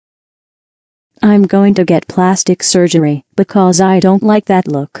I'm going to get plastic surgery because I don't like that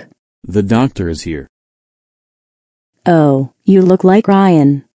look. The doctor is here. Oh, you look like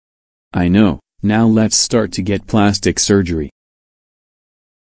Ryan. I know, now let's start to get plastic surgery.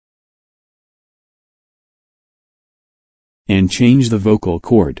 And change the vocal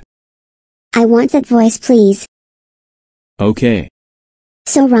cord. I want that voice, please. Okay.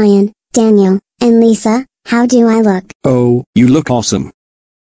 So Ryan, Daniel, and Lisa, how do I look? Oh, you look awesome.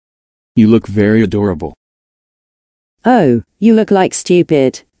 You look very adorable. Oh, you look like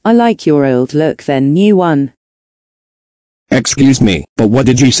stupid. I like your old look than new one. Excuse me, but what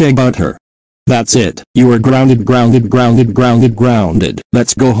did you say about her? That's it. You are grounded.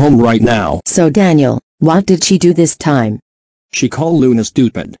 Let's go home right now. So Daniel, what did she do this time? She called Luna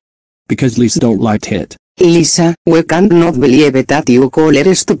stupid. Because Lisa don't like it. Lisa, we can't not believe it that you call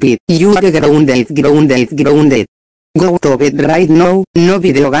her stupid. You are grounded. Go to bed right now, no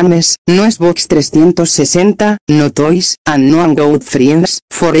video games, no Xbox 360, no toys, and no hang out friends,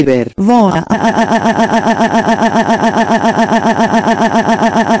 forever. No.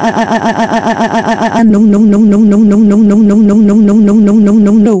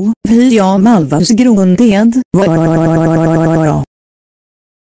 Vi är Malvas grunded.